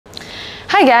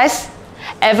Hi guys!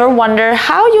 Ever wonder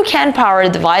how you can power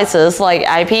devices like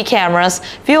IP cameras,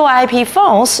 VoIP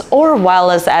phones, or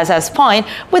wireless access point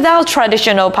without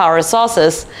traditional power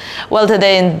sources? Well,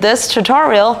 today in this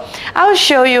tutorial, I'll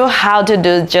show you how to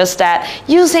do just that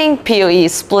using PoE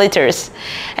Splitters.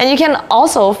 And you can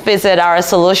also visit our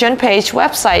solution page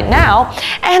website now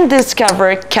and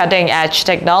discover cutting-edge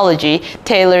technology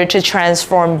tailored to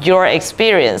transform your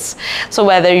experience. So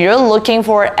whether you're looking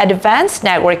for advanced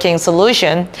networking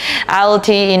solution,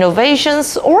 IoT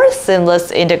innovations, or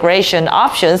seamless integration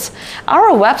options, our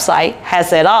website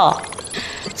has it all.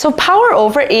 So Power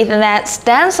over Ethernet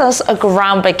stands as a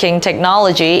groundbreaking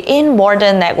technology in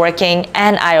modern networking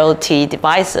and IoT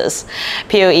devices.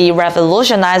 PoE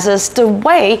revolutionizes the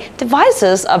way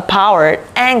devices are powered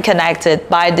and connected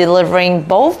by delivering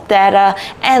both data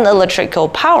and electrical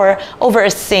power over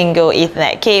a single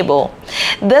Ethernet cable.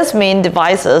 This means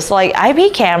devices like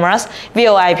IP cameras,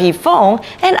 VoIP phone,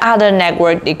 and other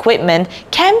network equipment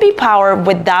can be powered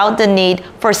without the need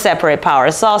for separate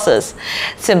power sources,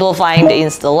 simplifying the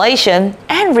installation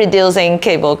and reducing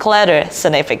cable clutter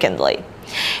significantly.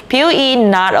 PoE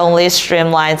not only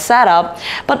streamlines setup,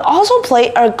 but also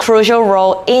play a crucial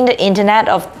role in the Internet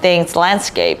of Things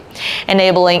landscape,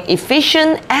 enabling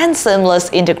efficient and seamless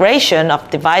integration of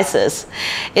devices.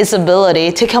 Its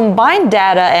ability to combine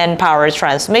data and power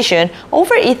transmission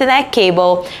over Ethernet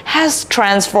cable has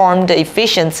transformed the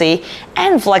efficiency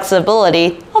and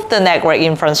flexibility of the network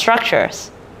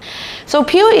infrastructures. So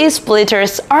PoE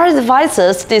splitters are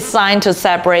devices designed to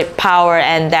separate power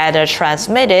and data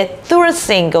transmitted through a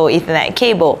single Ethernet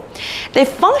cable. They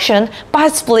function by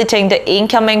splitting the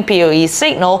incoming PoE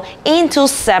signal into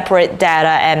separate data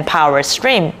and power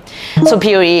stream. So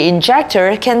PoE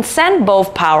injector can send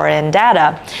both power and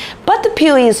data, but the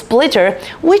PoE splitter,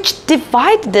 which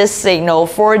divides this signal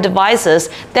for devices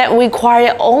that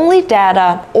require only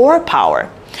data or power.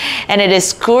 And it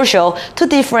is crucial to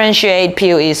differentiate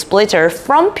PoE splitter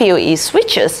from PoE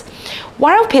switches.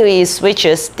 While PoE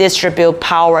switches distribute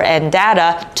power and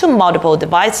data to multiple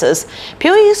devices,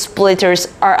 PoE splitters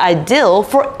are ideal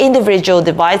for individual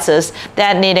devices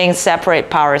that needing separate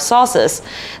power sources.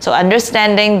 So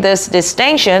understanding this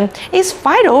distinction is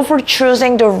vital for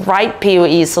choosing the right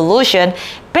PoE solution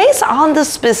based on the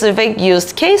specific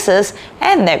use cases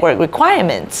and network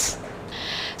requirements.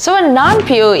 So a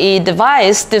non-PoE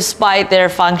device, despite their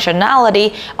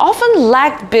functionality, often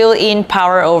lack built-in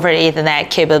power over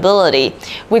Ethernet capability,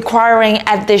 requiring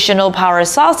additional power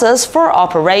sources for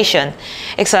operation.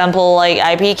 Example like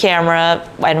IP camera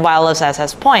and wireless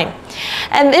access point.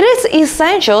 And it is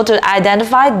essential to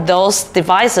identify those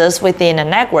devices within a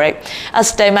network,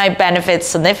 as they might benefit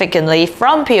significantly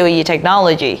from PoE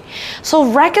technology.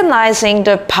 So recognizing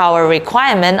the power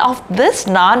requirement of these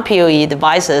non-PoE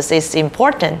devices is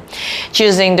important.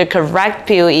 Choosing the correct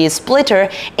PoE splitter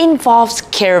involves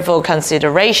careful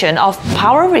consideration of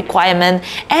power requirement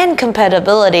and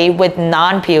compatibility with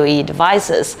non-PoE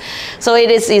devices. So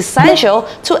it is essential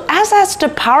to assess the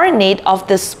power need of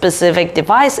the specific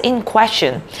device in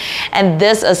question. And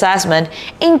this assessment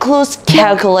includes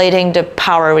calculating the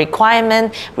power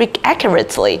requirement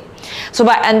accurately. So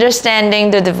by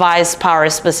understanding the device power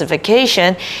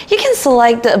specification, you can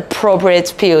select the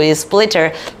appropriate PoE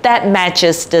splitter that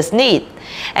matches this need.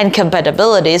 And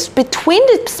compatibilities between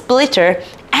the splitter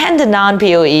and the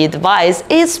non-PoE device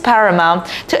is paramount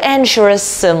to ensure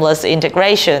seamless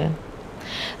integration.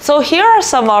 So here are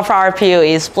some of our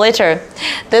PoE splitter.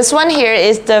 This one here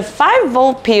is the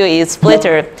 5-volt PoE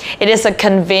splitter. It is a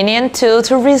convenient tool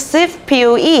to receive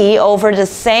PoE over the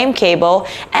same cable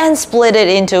and split it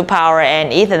into power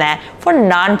and Ethernet for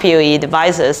non-PoE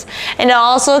devices. And it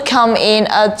also comes in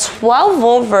a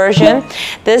 12-volt version.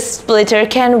 This splitter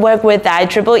can work with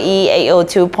IEEE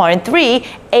 802.3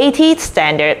 AT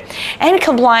standard and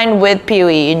comply with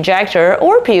PoE injector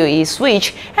or PoE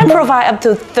switch and provide up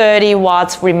to 30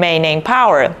 watts remaining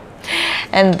power.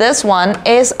 And this one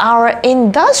is our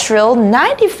industrial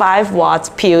 95 watts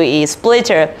PoE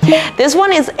splitter. This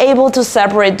one is able to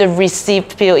separate the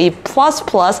received PoE++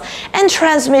 and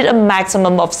transmit a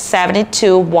maximum of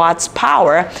 72 watts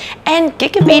power and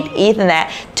gigabit Ethernet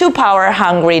to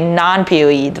power-hungry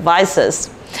non-PoE devices.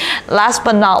 Last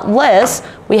but not least,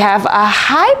 we have a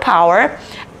high-power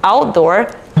outdoor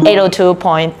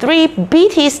 802.3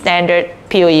 BT standard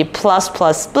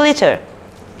PoE++ splitter.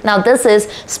 Now this is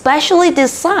specially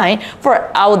designed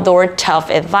for outdoor tough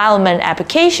environment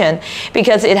application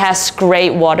because it has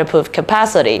great waterproof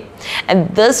capacity. And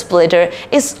this splitter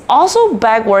is also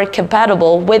backward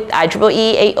compatible with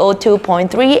IEEE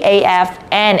 802.3 AF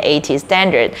and AT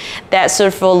standard that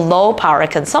suit for low power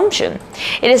consumption.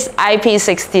 It is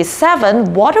IP67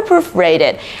 waterproof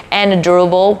rated and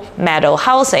durable metal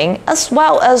housing, as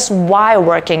well as wide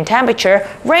working temperature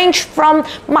range from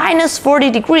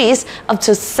 -40 degrees up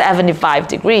to 75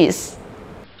 degrees.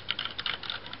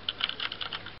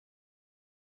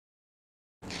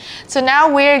 So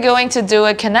now we're going to do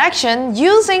a connection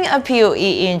using a PoE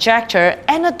injector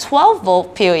and a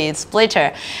 12-volt PoE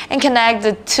splitter and connect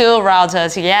the two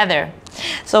routers together.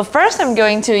 So first I'm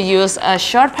going to use a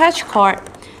short patch cord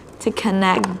to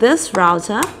connect this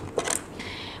router,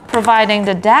 providing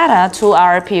the data to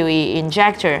our PoE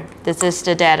injector. This is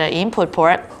the data input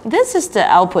port. This is the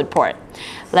output port.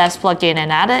 Let's plug in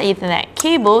another Ethernet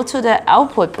cable to the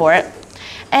output port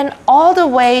and all the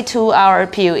way to our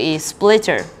PoE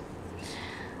splitter.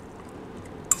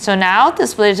 So now the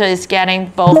splitter is getting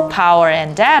both power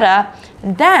and data,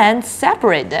 then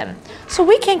separate them so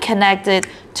we can connect it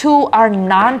to our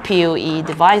non-PoE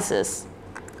devices.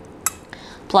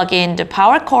 Plug in the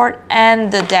power cord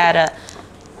and the data.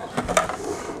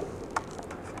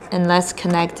 And let's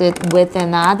connect it with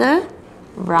another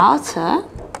router.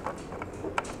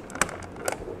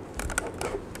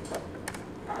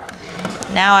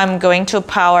 Now I'm going to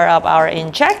power up our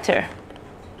injector.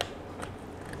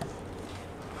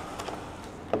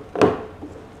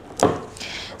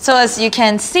 So as you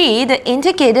can see, the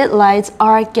indicated lights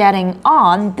are getting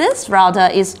on. This router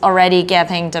is already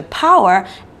getting the power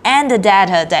and the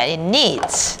data that it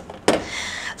needs.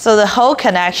 So the whole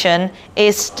connection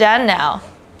is done now.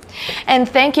 And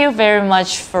thank you very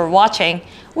much for watching.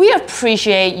 We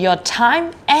appreciate your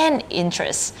time and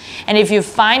interest. And if you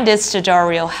find this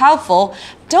tutorial helpful,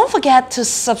 don't forget to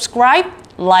subscribe,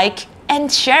 like, and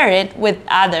share it with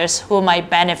others who might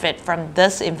benefit from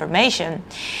this information.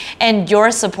 And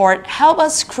your support helps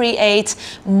us create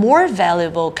more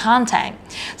valuable content.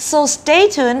 So stay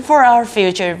tuned for our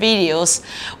future videos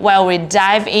while we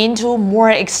dive into more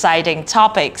exciting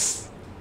topics.